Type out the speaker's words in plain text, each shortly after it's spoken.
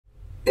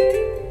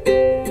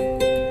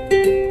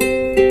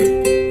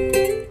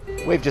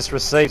We've just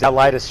received our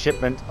latest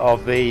shipment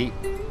of the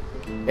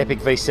Epic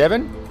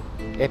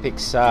V7,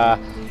 Epic's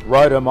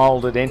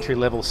rotomoiulded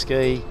entry-level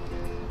ski,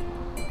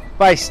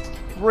 based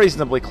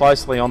reasonably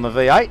closely on the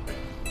V8.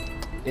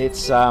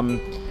 It's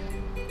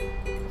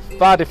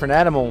far different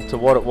animal to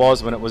what it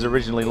was when it was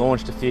originally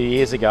launched a few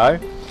years ago.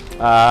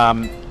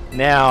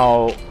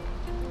 Now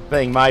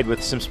being made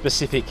with some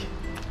specific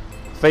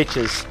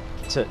features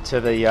to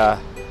the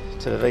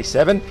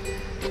V7.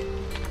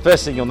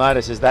 First thing you'll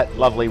notice is that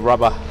lovely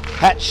rubber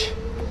hatch,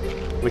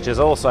 which is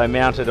also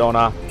mounted on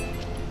a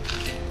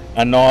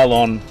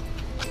nylon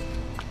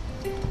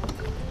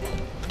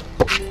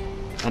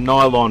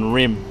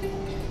rim.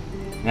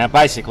 Now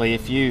basically,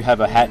 if you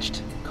have a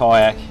hatched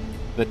kayak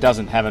that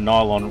doesn't have a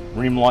nylon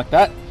rim like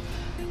that,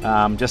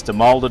 just a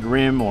moulded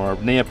rim or a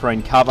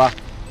neoprene cover,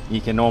 you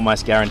can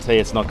almost guarantee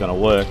it's not going to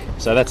work.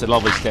 So that's a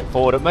lovely step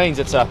forward. It means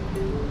it's a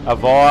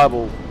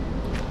viable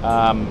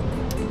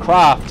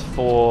craft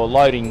for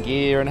loading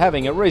gear and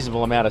having a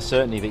reasonable amount of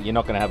certainty that you're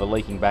not going to have a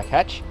leaking back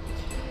hatch.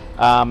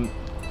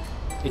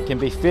 It can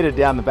be fitted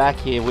down the back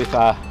here with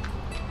a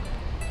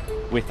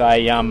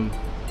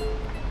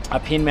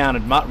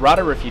pin-mounted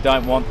rudder if you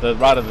don't want the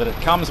rudder that it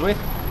comes with,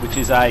 which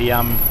is a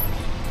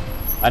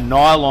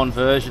nylon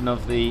version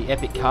of the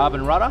Epic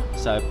carbon rudder,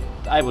 so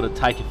able to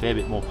take a fair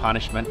bit more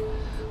punishment.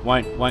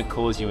 Won't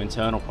cause you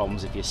internal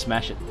problems if you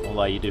smash it,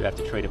 although you do have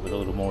to treat it with a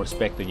little more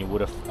respect than you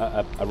would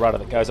a rudder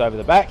that goes over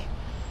the back.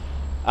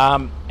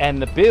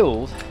 And the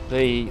build,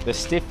 the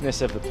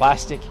stiffness of the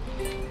plastic,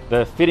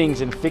 the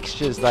fittings and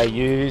fixtures they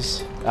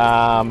use,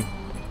 are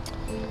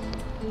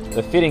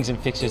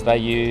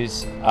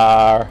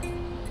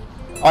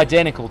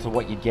identical to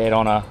what you'd get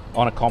on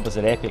a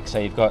composite Epic. So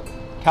you've got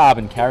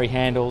carbon carry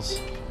handles,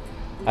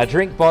 a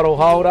drink bottle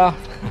holder,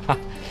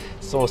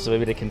 source of a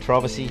bit of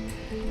controversy,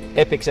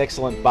 Epic's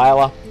excellent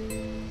bailer,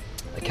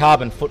 a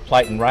carbon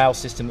footplate and rail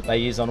system that they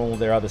use on all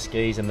their other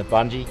skis, and the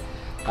bungee.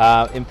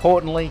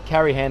 Importantly,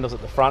 carry handles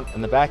at the front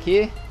and the back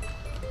here,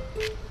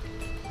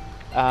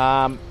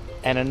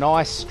 and a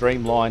nice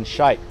streamlined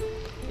shape.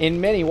 In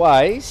many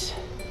ways,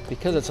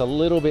 because it's a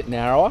little bit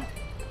narrower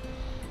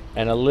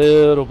and a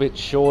little bit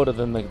shorter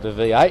than the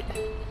V8,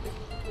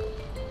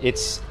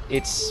 it's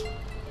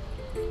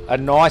a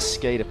nice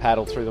ski to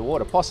paddle through the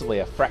water, possibly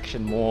a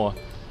fraction more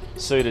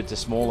suited to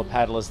smaller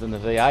paddlers than the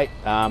V8.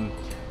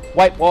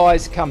 Weight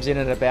wise, comes in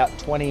at about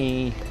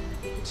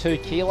 22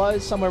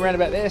 kilos, somewhere around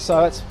about there,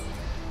 so it's,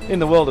 in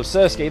the world of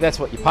surfski, that's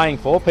what you're paying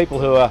for. People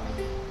who are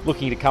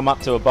looking to come up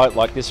to a boat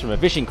like this from a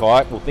fishing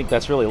kayak will think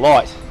that's really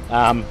light.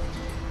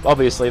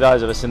 Obviously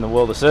those of us in the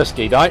world of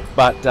surfski don't,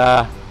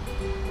 but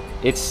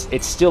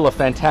it's still a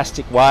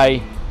fantastic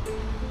way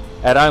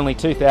at only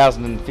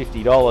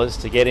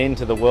 $2,050 to get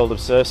into the world of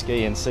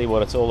surfski and see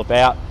what it's all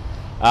about,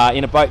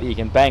 in a boat that you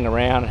can bang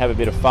around and have a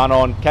bit of fun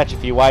on, catch a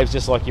few waves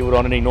just like you would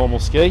on any normal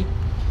ski.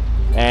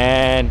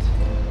 And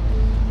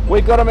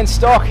we've got them in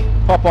stock.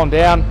 Pop on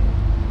down,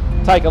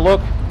 take a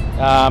look.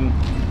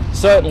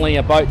 Certainly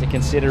a boat to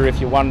consider if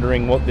you're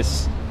wondering what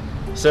this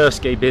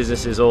surfski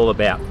business is all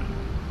about.